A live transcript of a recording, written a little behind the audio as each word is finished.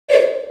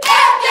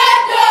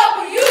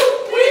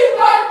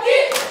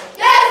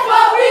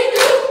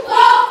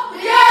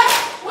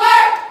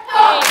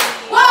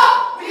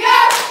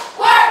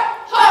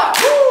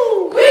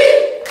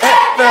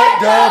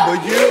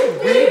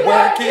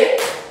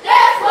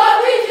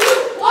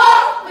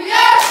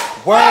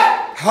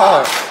Work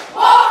hard. Work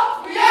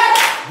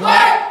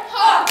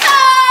hard.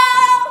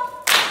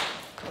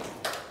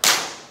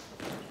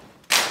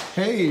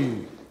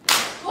 Hey.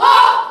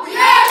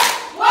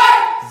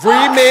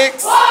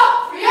 Remix.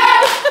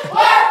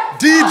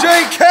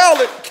 DJ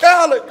Khaled.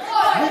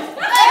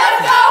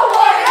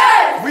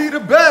 We the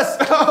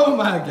best. Oh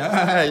my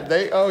God.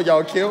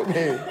 Y'all killed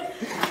me.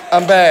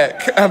 I'm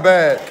back.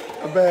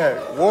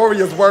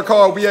 Warriors work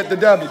hard. We at the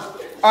W.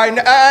 All right,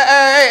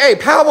 hey,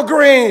 Power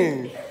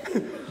Green.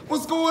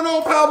 What's going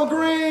on, Power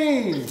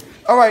Green?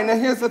 All right, now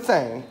here's the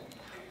thing.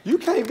 You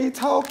can't be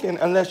talking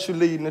unless you're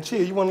leading the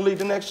cheer. You want to lead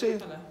the next cheer?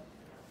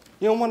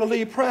 You don't want to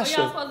lead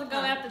pressure. Where y'all supposed to go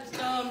after the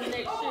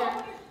next year?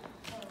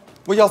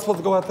 Where y'all supposed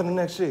to go after the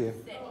next year?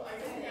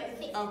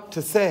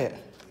 To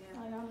set.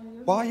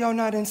 Why y'all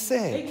not in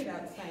set? They get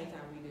out the same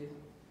time we do.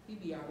 He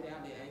be already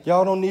out there.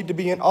 Y'all don't need to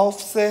be in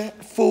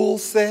offset, full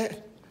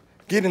set.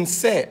 Get in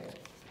set.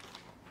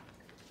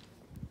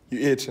 You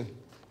itching.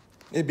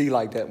 It be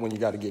like that when you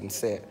got to get in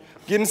set.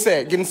 Get in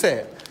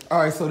set. All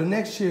right, so the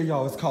next year,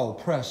 y'all, is called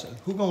Pressure.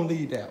 Who gonna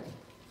lead that one?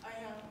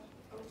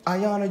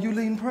 Ayana, you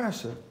leading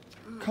Pressure.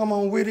 Come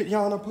on with it,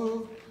 Yana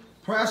Pooh.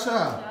 Pressure.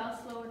 Y'all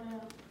slow it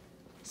down.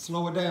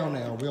 Slow it down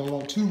now. We don't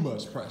want too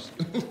much pressure.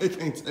 They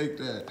can't take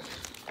that.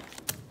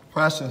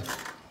 Pressure.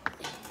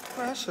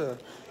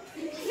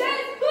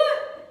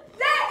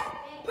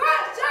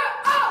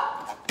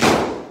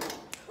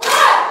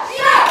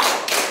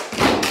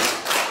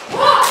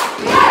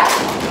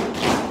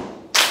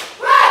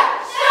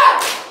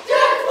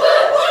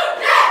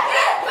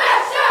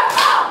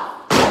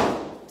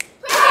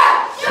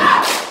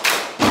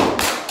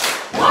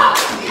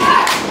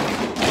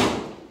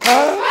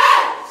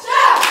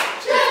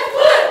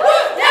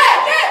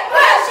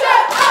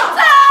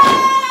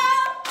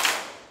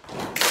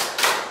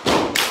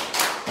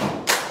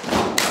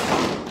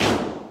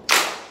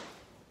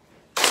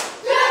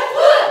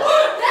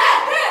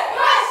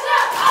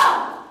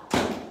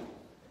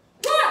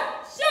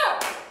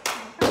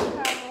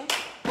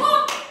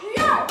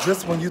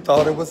 Just when you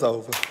thought it was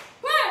over.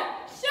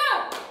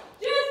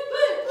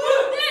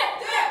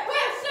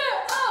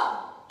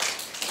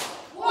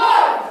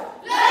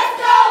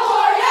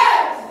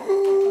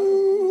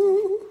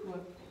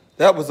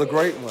 That was a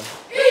great one.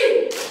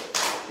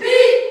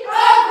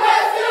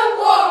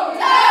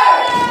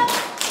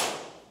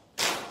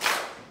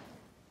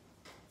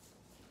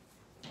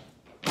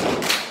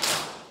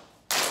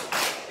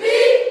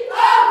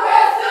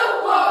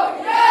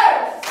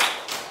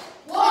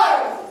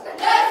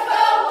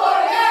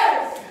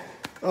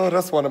 Oh,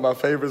 that's one of my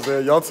favorites there.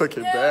 Y'all took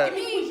it back.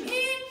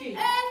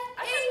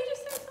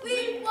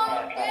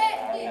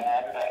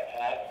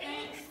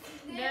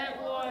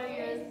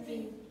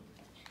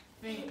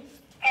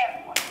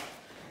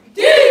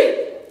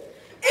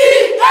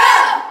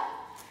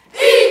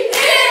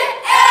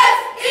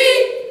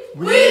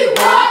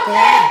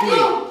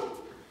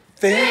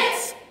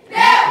 Fence,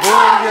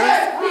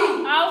 Warriors.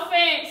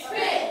 Offense.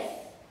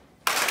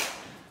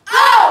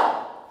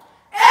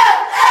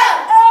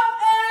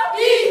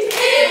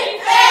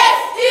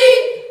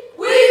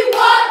 We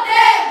want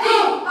that D.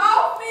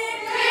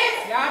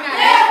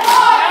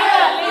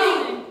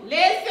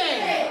 Listen.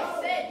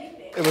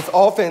 It was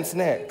offense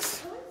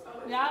next.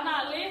 Y'all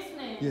not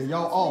listening. Yeah,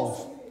 y'all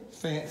off.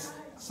 Fence.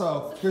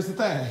 So here's the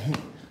thing.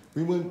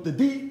 We went the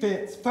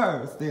defense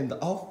first, then the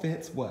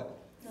offense what?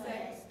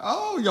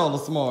 Oh, y'all are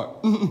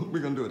smart. We're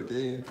gonna do it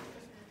again.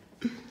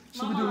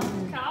 Should we do it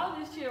again? Call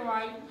this cheer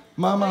right.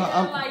 Mama,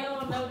 like you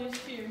don't know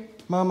this cheer.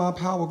 Mama,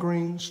 Power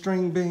Green,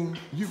 String Bean,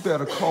 you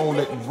better call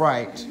it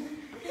right.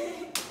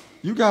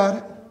 You got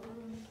it.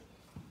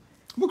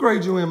 What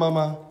grade you in,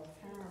 Mama?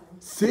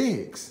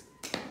 6.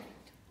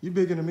 You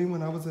bigger than me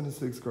when I was in the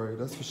 6th grade,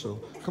 that's for sure.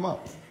 Come on.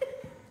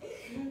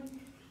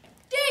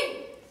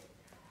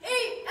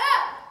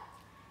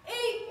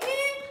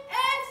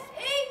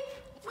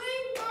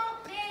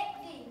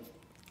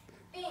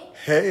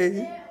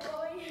 Hey.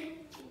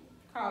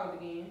 Call it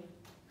again.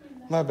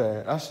 My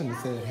bad. I shouldn't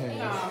have said hey.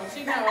 No,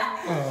 she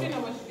know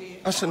what she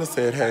did. I shouldn't have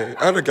said hey.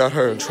 I'd have got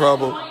her in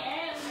trouble.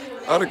 I'd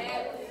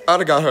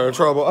have got her in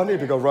trouble. I need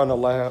to go run a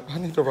lab. I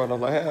need to run a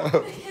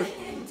lab.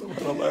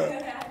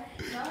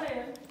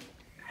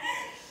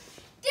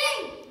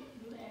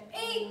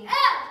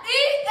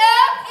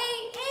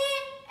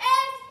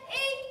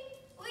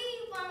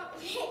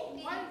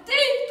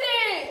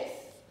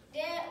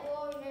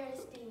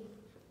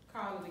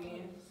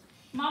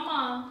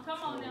 Mama, come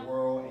on now.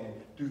 World and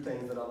do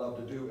things that I love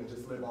to do and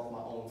just live off my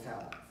own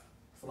talents.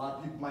 So a lot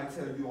of people might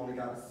tell you only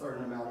got a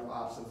certain amount of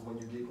options when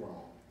you get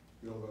grown.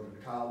 You can go to the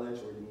college,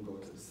 or you can go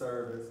to the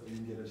service, or you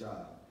can get a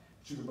job.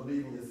 But you can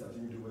believe in yourself.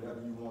 You can do whatever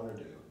you want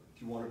to do.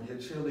 If you want to be a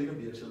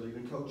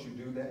cheerleading coach, you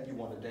do that. You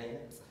want to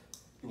dance,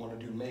 you want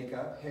to do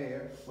makeup,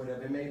 hair,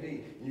 whatever it may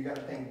be. And you got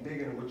to think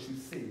bigger than what you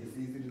see. It's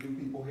easy to do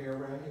people hair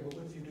around here, but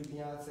what if you do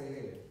Beyonce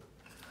hair?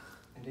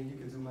 And then you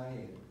can do my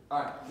hair.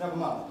 All right, never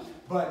mind.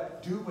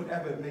 But do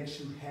whatever makes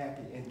you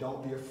happy, and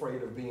don't be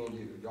afraid of being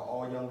you. Y'all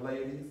all young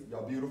ladies,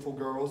 y'all beautiful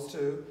girls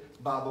too,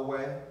 by the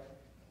way.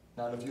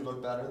 None of you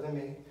look better than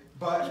me,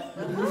 but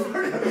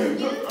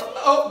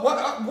oh,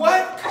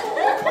 what? Come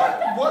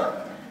on,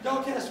 what?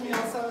 Y'all catch me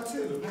outside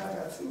too. Now I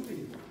got 2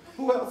 people.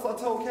 Who else I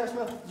told catch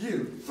me?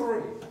 You,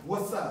 3.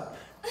 What's up?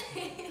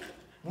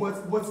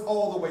 What's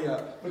all the way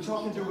up? But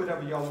y'all can do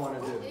whatever y'all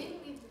want to do.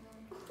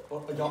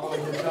 Y'all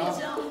want to get jump?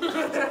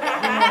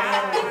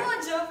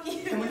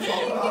 Can we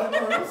talk about it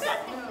first?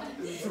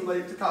 Is it too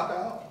late to cop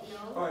out? No.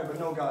 All right, but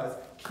no, guys,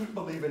 keep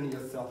believing in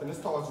yourself. And it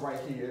starts right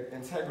here.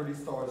 Integrity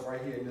starts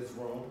right here in this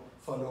room.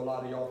 So I know a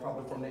lot of y'all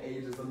probably from the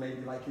ages of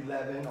maybe like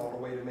 11 all the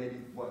way to maybe,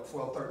 what,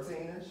 12,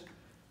 13-ish?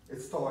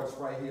 It starts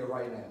right here,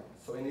 right now.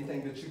 So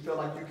anything that you feel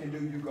like you can do,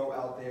 you go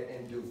out there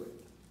and do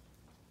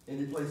it.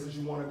 Any places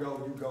you want to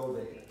go, you go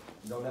there.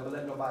 Don't ever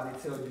let nobody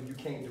tell you you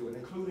can't do it,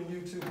 including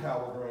you too,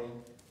 Power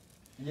Green.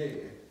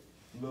 Yeah,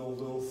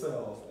 little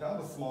selves. And I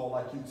was small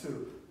like you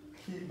too.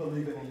 Keep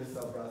believing in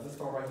yourself, guys. Let's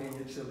start right here in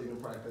your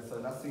cheerleading practice.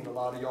 And I've seen a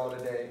lot of y'all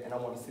today, and I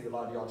want to see a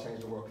lot of y'all change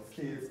the world, because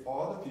kids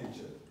are the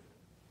future.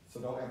 So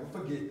don't ever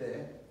forget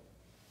that.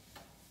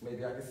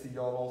 Maybe I can see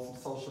y'all on some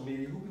social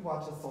media. Who be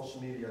watching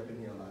social media up in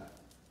here a lot?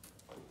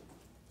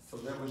 So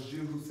that was you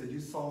who said you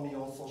saw me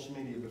on social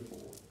media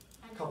before.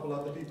 A couple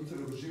other people too.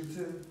 It was you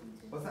too?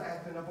 Was I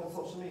acting up on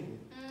social media?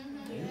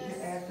 You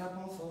can act up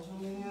on social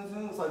media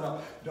too. So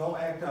no, don't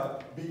act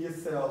up. Be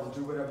yourselves.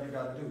 Do whatever you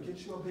got to do.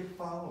 Get you a big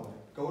following.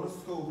 Go to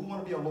school. Who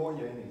want to be a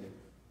lawyer in here?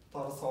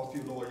 Thought I saw a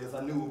few lawyers.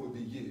 I knew it would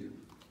be you,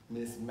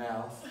 Miss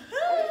Mouse.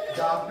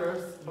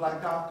 Doctors,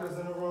 black doctors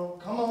in the room.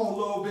 Come on a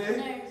little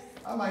bit.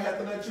 I might have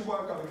to let you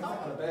work on it because I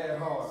got a bad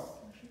heart.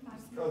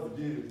 Because of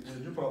you.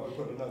 You probably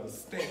put another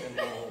stent in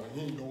the room and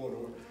he ain't going to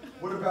work.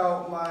 What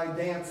about my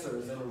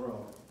dancers in the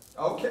room?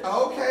 Okay, a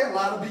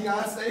lot of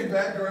Beyonce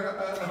back, girl.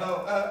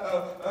 No.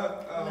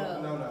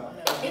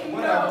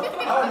 Whatever.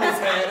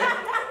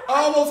 I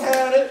almost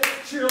had it.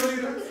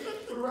 Cheerleaders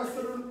for the rest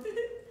of them.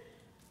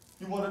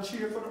 You want to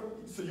cheer for them?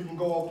 So you can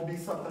go off to be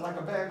something like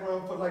a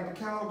background for like the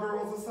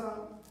cowgirls or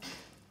something?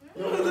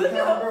 You know the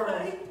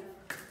cowgirls?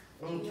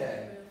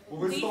 Okay. Well,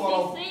 we'll start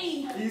off.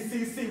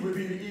 ECC would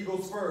be the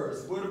Eagles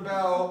first. What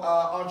about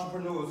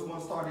entrepreneurs who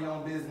want to start their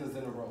own business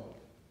in the room?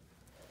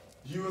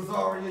 You,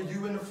 Azaria,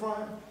 you in the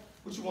front?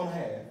 What you want to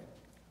have?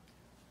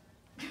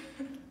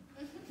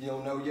 You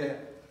don't know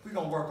yet? We're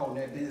going to work on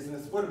that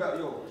business. What about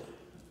yours?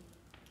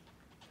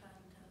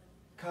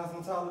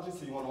 Cosmetology.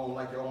 So you want to own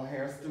like your own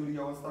hair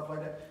studio and stuff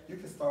like that? You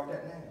can start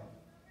that now.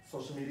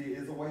 Social media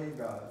is a wave,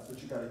 guys, but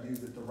you got to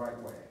use it the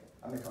right way.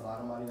 I make a lot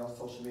of money on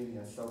social media,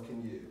 and so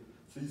can you.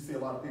 So you see a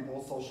lot of people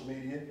on social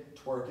media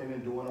twerking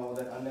and doing all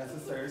that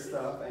unnecessary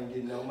stuff, ain't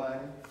getting no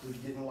money,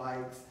 just getting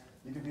likes.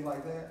 You can be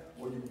like that,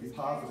 or you can be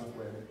positive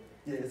with it.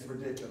 Yeah, it's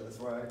ridiculous,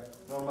 right?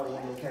 Nobody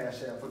want no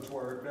cash app for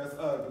twerk. That's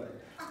ugly.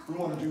 We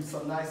want to do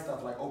some nice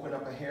stuff like open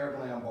up a hair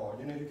glam bar.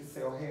 You know, you can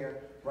sell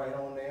hair right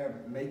on there,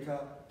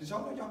 makeup. Did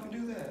y'all know y'all can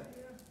do that?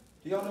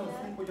 Do y'all know the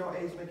people your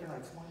age making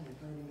like $20 and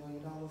 $30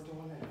 million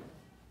doing that?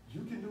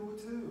 You can do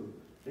it too.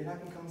 Then I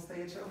can come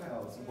stay at your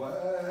house. What?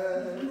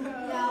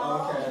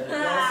 No.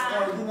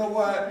 Okay. You know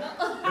what?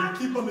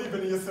 Keep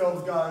believing in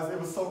yourselves, guys. It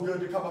was so good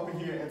to come up in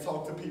here and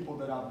talk to people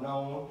that I've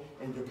known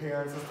and your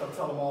parents and stuff.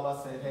 Tell them all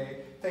I said,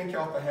 hey, thank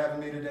y'all for having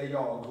me today.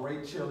 Y'all are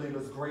great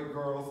cheerleaders, great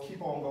girls.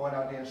 Keep on going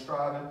out there and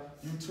striving.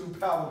 You too,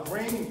 Power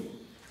Green.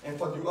 And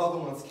for you other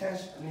ones,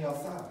 catch me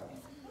outside.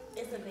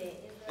 It's a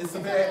bit. It's a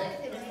bit?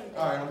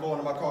 All right, I'm going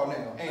to my car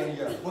now. And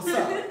yeah, what's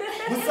up?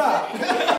 What's up?